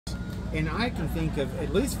And I can think of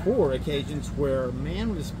at least 4 occasions where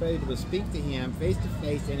man was able to speak to him face to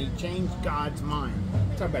face, and he changed God's mind.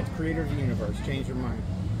 Talk about the creator of the universe, changed her mind.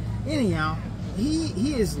 Anyhow,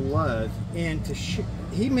 he is love, and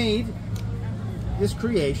he made this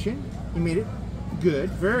creation. He made it good,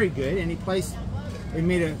 very good, and he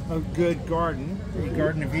made a good garden, the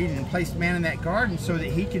Garden of Eden, and placed man in that garden so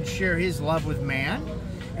that he could share his love with man,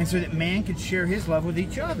 and so that man could share his love with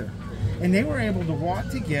each other. And they were able to walk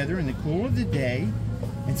together in the cool of the day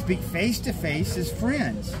and speak face to face as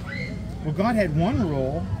friends. Well, God had one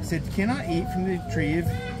rule, said, cannot eat from the tree of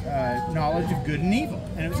knowledge of good and evil.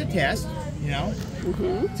 And it was a test, you know,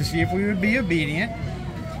 to see if we would be obedient.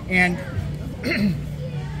 And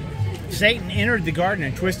Satan entered the garden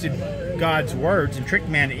and twisted God's words and tricked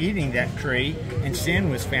man into eating that tree, and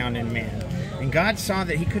sin was found in man. And God saw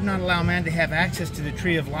that he could not allow man to have access to the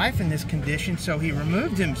tree of life in this condition, so he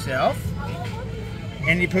removed himself,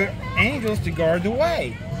 and he put angels to guard the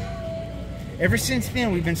way. Ever since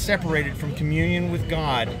then, we've been separated from communion with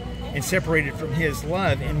God and separated from his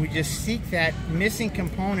love, and we just seek that missing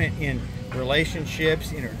component in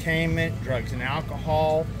relationships, entertainment, drugs and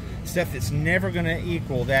alcohol, stuff that's never going to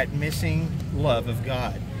equal that missing love of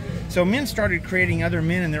God. So men started creating other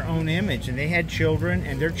men in their own image, and they had children,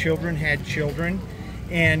 and their children had children.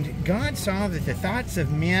 And God saw that the thoughts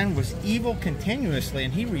of men was evil continuously,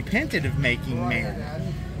 and he repented of making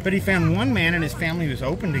man. But he found one man and his family who was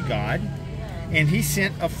open to God, and he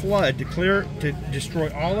sent a flood to destroy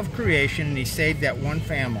all of creation, and he saved that one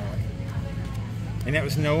family. And that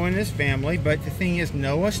was Noah and his family. But the thing is,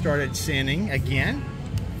 Noah started sinning again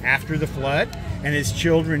after the flood, and his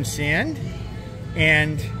children sinned.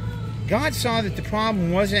 And God saw that the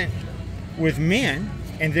problem wasn't with men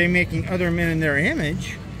and they making other men in their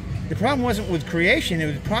image. The problem wasn't with creation,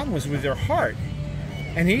 the problem was with their heart.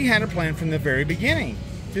 And he had a plan from the very beginning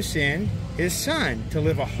to send his son to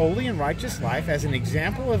live a holy and righteous life as an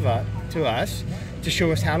example to us, to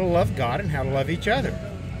show us how to love God and how to love each other.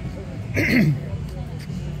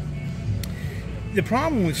 The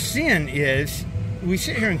problem with sin is we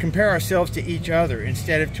sit here and compare ourselves to each other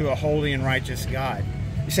instead of to a holy and righteous God.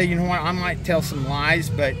 You say, you know what, I might tell some lies,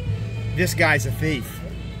 but this guy's a thief.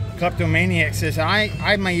 Kleptomaniac says,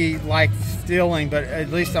 I may like stealing, but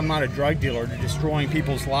at least I'm not a drug dealer to destroying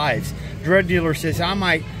people's lives. Drug dealer says, I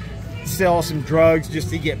might sell some drugs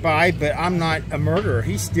just to get by, but I'm not a murderer.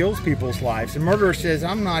 He steals people's lives. The murderer says,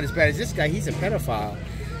 I'm not as bad as this guy. He's a pedophile.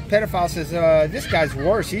 Pedophile says, this guy's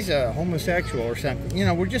worse. He's a homosexual or something. You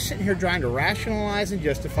know, we're just sitting here trying to rationalize and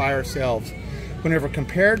justify ourselves. Whenever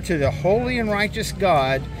compared to the holy and righteous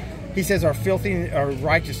God, he says our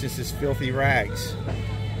righteousness is filthy rags,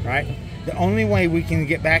 right? The only way we can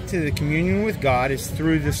get back to the communion with God is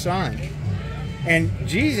through the Son. And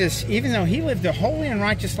Jesus, even though he lived a holy and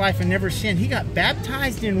righteous life and never sinned, he got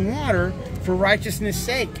baptized in water for righteousness'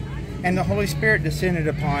 sake. And the Holy Spirit descended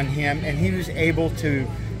upon him, and he was able to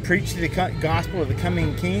preach the gospel of the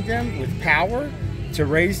coming kingdom with power, to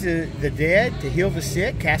raise the dead, to heal the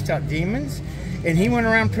sick, cast out demons. And he went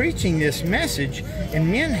around preaching this message,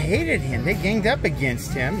 and men hated him. They ganged up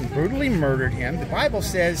against him and brutally murdered him. The Bible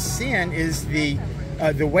says sin is the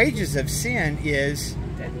wages of sin is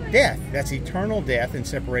death. That's eternal death and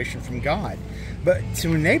separation from God. But so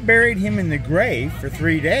when they buried him in the grave for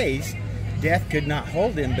 3 days, death could not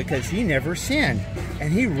hold him because he never sinned.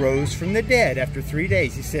 And he rose from the dead after 3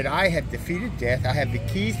 days. He said, I have defeated death. I have the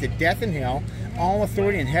keys to death and hell. All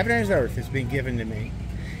authority in heaven and earth has been given to me.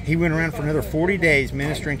 He went around for another 40 days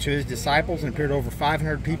ministering to his disciples and appeared to over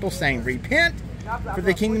 500 people, saying, repent, for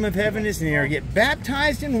the kingdom of heaven is near. Get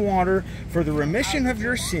baptized in water for the remission of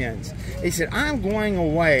your sins. He said, I'm going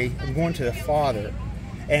away. I'm going to the Father.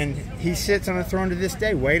 And he sits on a throne to this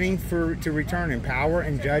day, waiting to return in power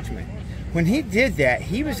and judgment. When he did that,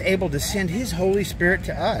 he was able to send his Holy Spirit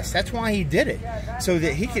to us. That's why he did it, so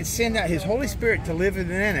that he could send out his Holy Spirit to live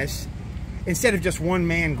within us instead of just one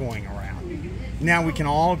man going around. Now we can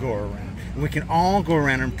all go around. And we can all go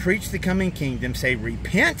around and preach the coming kingdom, say,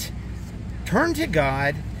 repent, turn to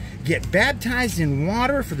God, get baptized in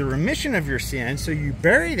water for the remission of your sins, so you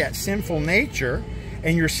bury that sinful nature,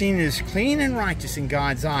 and you're seen as clean and righteous in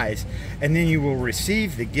God's eyes, and then you will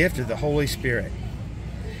receive the gift of the Holy Spirit.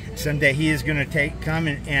 Someday he is going to come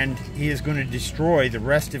and he is going to destroy the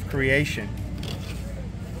rest of creation.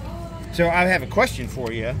 So I have a question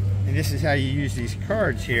for you, and this is how you use these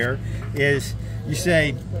cards here, is you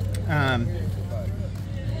say,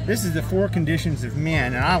 this is the 4 conditions of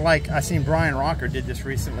men, and I seen Brian Rocker did this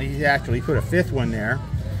recently. He actually put a 5th one there.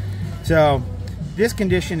 So this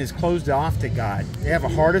condition is closed off to God. They have a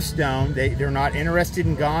heart of stone. They're not interested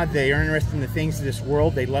in God. They are interested in the things of this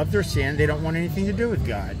world. They love their sin. They don't want anything to do with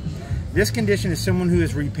God. This condition is someone who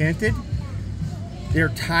has repented. They're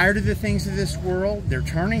tired of the things of this world. They're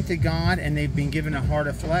turning to God, and they've been given a heart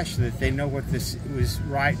of flesh so that they know what this was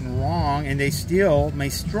right and wrong, and they still may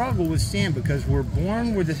struggle with sin because we're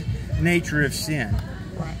born with the nature of sin.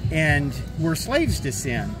 Right. And we're slaves to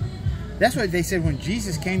sin. That's what they said when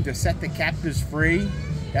Jesus came to set the captives free.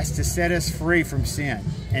 That's to set us free from sin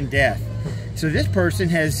and death. So this person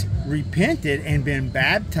has repented and been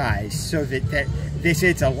baptized so that they say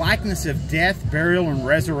it's a likeness of death, burial, and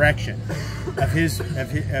resurrection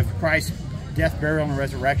of Christ's death, burial, and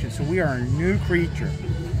resurrection. So we are a new creature.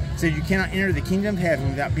 So you cannot enter the kingdom of heaven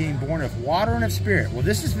without being born of water and of spirit. Well,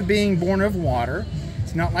 this is the being born of water.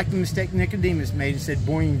 It's not like the mistake Nicodemus made and said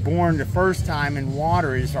being born the first time in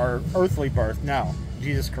water is our earthly birth. No,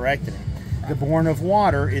 Jesus corrected him. The born of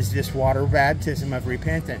water is this water baptism of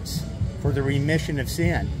repentance for the remission of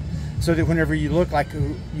sin. So that whenever you look like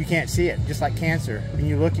you can't see it, just like cancer. When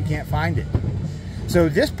you look, you can't find it. So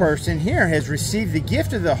this person here has received the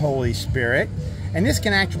gift of the Holy Spirit, and this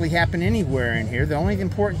can actually happen anywhere in here. The only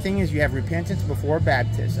important thing is you have repentance before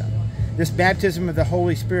baptism. This baptism of the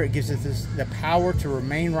Holy Spirit gives us the power to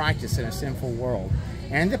remain righteous in a sinful world,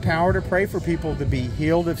 and the power to pray for people to be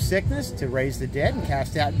healed of sickness, to raise the dead, and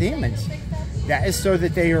cast out demons. That is so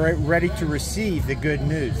that they are ready to receive the good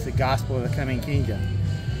news, the gospel of the coming kingdom.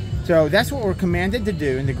 So that's what we're commanded to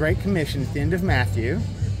do in the Great Commission at the end of Matthew,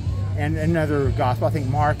 and another gospel. I think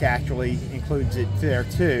Mark actually includes it there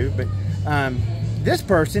too. But this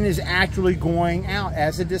person is actually going out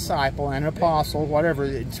as a disciple, an apostle, whatever,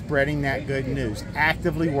 and spreading that good news,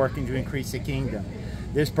 actively working to increase the kingdom.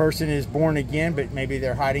 This person is born again, but maybe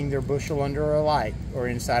they're hiding their bushel under a light or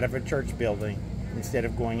inside of a church building instead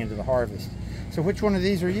of going into the harvest. So which one of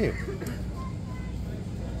these are you?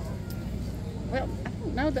 Well, I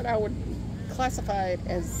don't know that I would classify it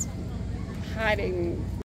as hiding